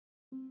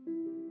I'm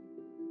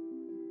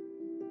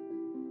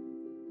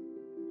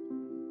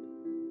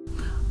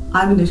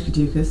Annoushka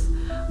Jewellery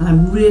and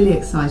I'm really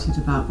excited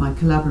about my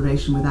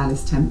collaboration with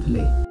Alice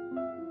Temperley.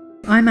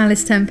 I'm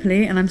Alice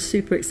Temperley and I'm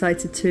super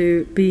excited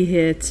to be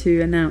here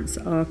to announce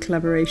our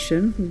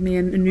collaboration with me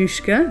and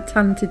Annoushka,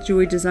 talented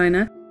jewellery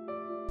designer.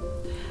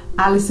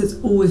 Alice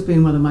has always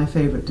been one of my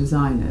favourite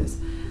designers.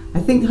 I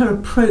think her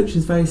approach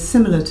is very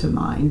similar to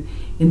mine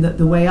in that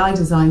the way I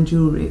design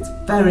jewellery, it's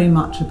very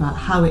much about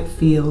how it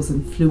feels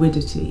and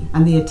fluidity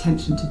and the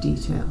attention to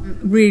detail. I'm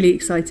really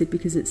excited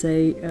because it's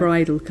a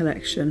bridal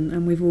collection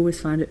and we've always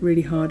found it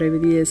really hard over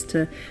the years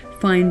to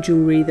find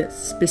jewellery that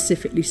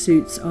specifically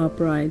suits our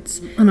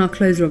brides. And our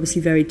clothes are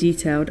obviously very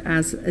detailed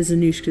as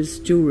Annoushka's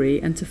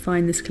jewellery, and to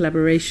find this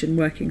collaboration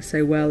working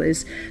so well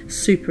is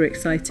super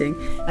exciting.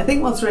 I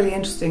think what's really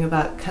interesting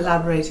about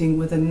collaborating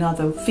with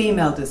another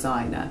female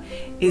designer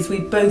is we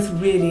both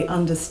really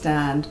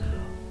understand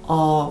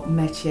our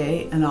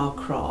métier and our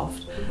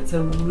craft. It's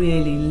a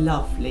really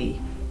lovely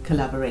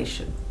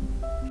collaboration.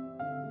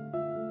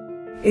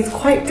 It's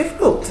quite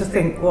difficult to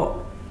think what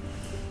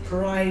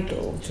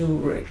bridal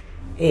jewellery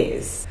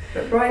is.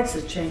 But brides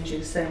are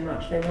changing so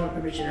much. They want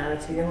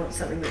originality, they want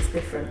something that's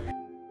different.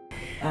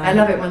 I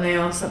love it when they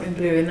are something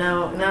blue, and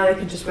now they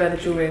can just wear the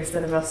jewellery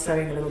instead of us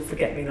sewing a little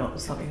forget-me-not or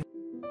something.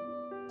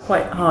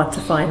 Quite hard to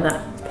find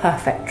that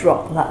perfect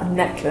drop, that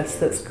necklace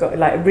that's got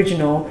like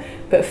original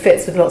but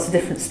fits with lots of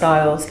different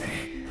styles.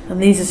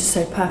 And these are just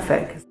so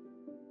perfect.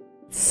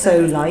 It's so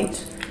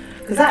light.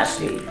 Because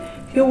actually,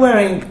 if you're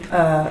wearing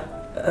an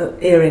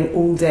earring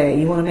all day,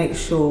 you want to make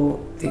sure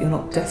that you're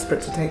not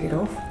desperate to take it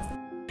off.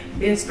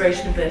 The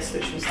inspiration of this,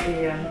 which was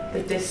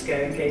the disco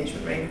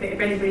engagement ring. I think if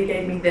anybody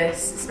gave me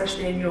this,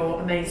 especially in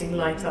your amazing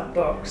light up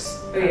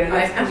box, you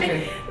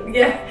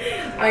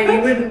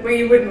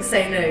wouldn't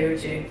say no,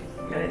 would you?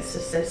 And it's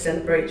just so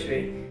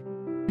celebratory.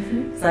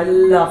 So I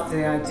love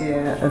the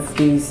idea of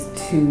these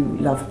two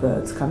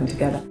lovebirds coming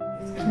together.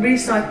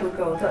 Recycled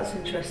gold, that's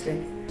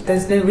interesting.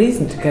 There's no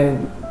reason to go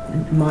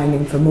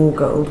mining for more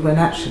gold when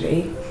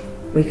actually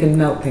we can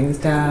melt things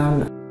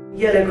down.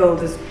 Yellow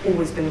gold has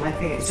always been my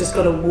thing, it's just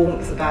got a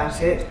warmth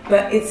about it.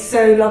 But it's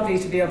so lovely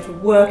to be able to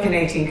work in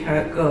 18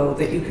 karat gold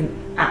that you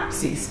can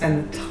absolutely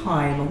spend the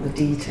time on the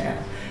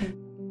detail.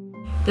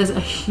 There's a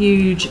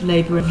huge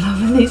labour of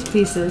love in these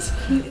pieces.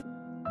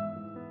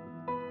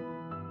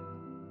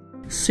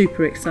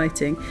 Super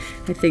exciting.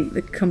 I think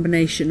the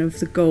combination of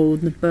the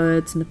gold and the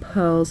birds and the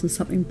pearls and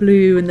something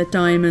blue and the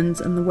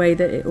diamonds and the way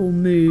that it all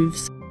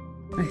moves,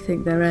 I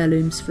think they're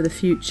heirlooms for the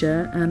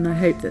future, and I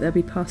hope that they'll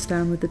be passed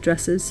down with the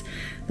dresses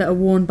that are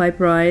worn by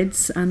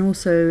brides, and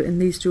also in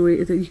these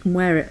jewellery that you can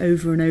wear it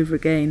over and over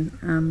again.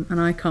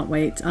 And I can't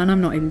wait, and I'm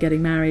not even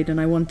getting married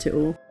and I want it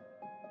all.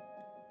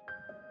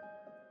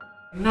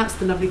 And that's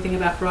the lovely thing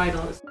about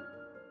bridal.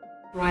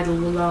 Bridal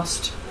will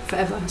last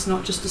forever, it's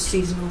not just a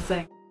seasonal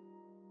thing.